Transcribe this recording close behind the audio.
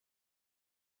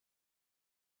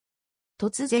突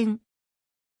然、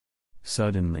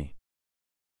suddenly,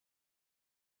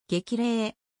 激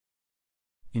励、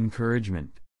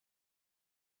 encouragement,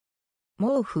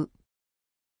 毛布、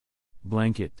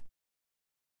 blanket,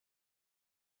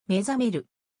 目覚める、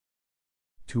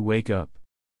 to wake up,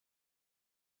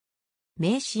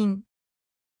 迷信、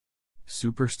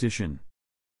 superstition,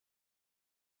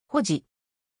 保持、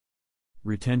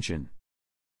 retention,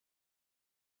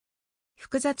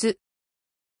 複雑、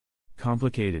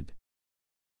 complicated,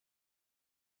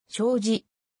 障子、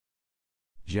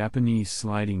 Japanese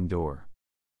sliding door,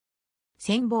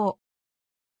 羨望、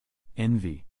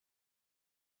 envy,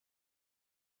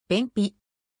 便秘、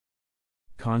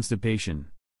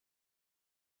 constipation,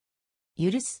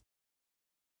 許す、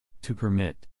 to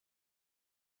permit,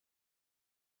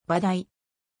 話題、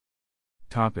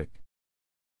 topic,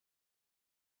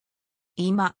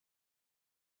 今、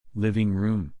 living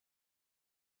room,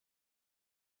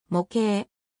 模型、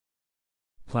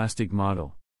 plastic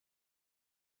model,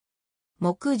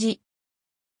 目次、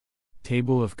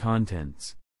 table of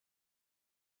contents,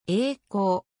 栄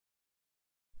光、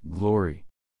 glory,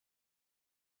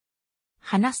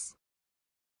 話す、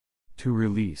 to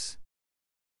release,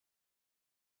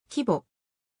 規模、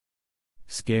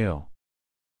 scale,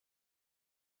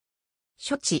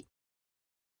 処置、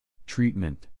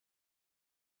 treatment,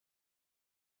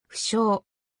 不詳、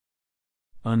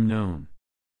 unknown,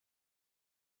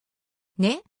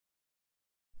 ね、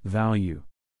 value,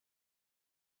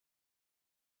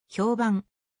 評判、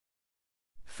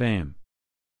 fame,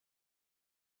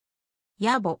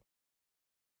 野暮、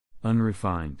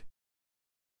 unrefined,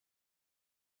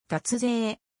 脱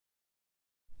税、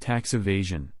 tax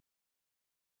evasion,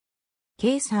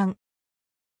 計算、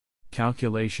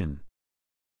 calculation,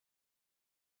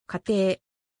 家庭、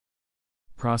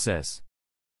 process,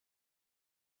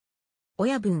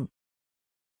 親分、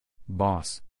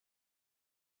 boss,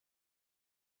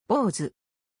 坊主、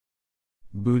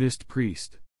 Buddhist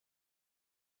priest,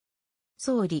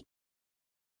 総理、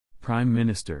 prime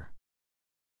minister,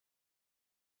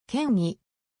 権威、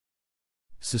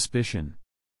 suspicion,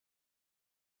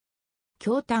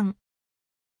 驚嘆、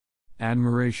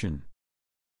 admiration,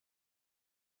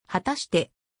 果たし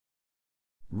て、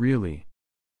 really,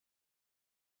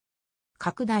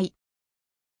 拡大、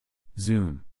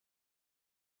 zoom,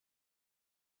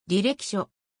 履歴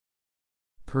書、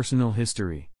 personal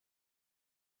history,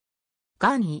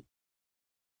 願意、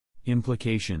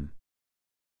 implication,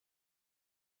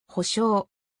 保証、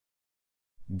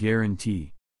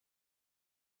 guarantee,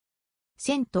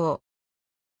 銭湯、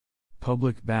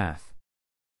 public bath,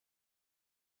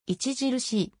 著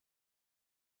しい、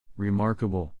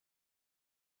 remarkable,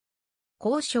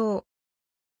 交渉、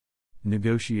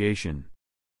 negotiation,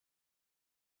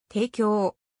 提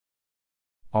供、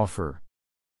 offer,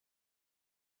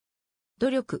 努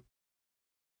力、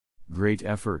 great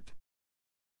effort,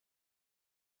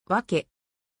 わけ、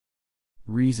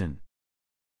 reason,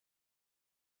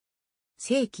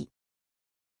 世紀、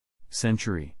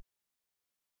 century,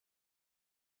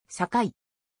 境、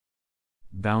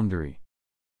 boundary,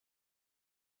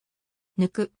 抜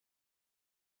く、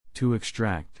 to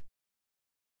extract,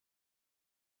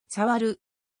 触る、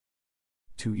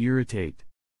 to irritate,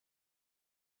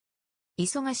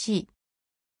 忙しい、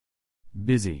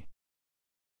 busy,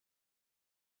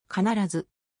 必ず、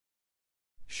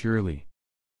 surely,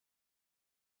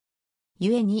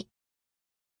 故に、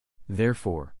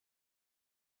 therefore,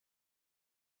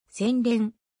 洗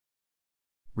練、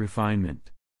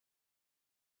 refinement,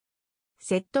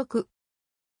 説得、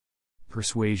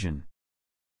 persuasion,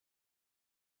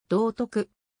 道徳、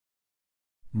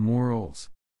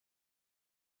 morals,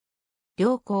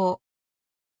 良好、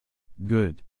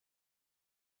 good,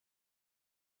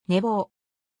 寝坊、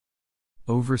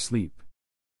 oversleep,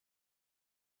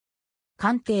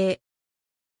 鑑定、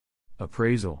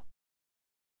 appraisal,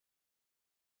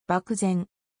 漠然、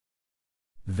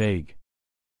 vague,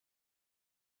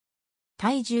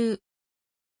 体重、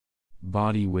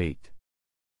 body weight,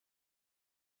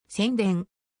 宣伝、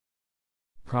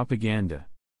 propaganda,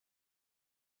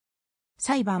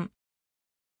 裁判、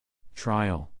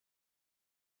 trial,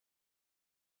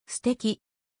 素敵、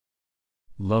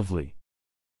 lovely,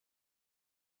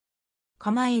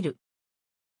 構える、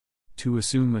 to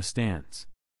assume a stance,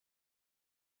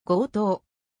 強盗、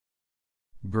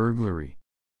 burglary,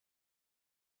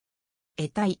 得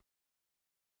体、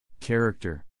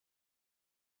 character,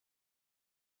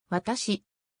 私、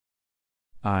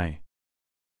 I,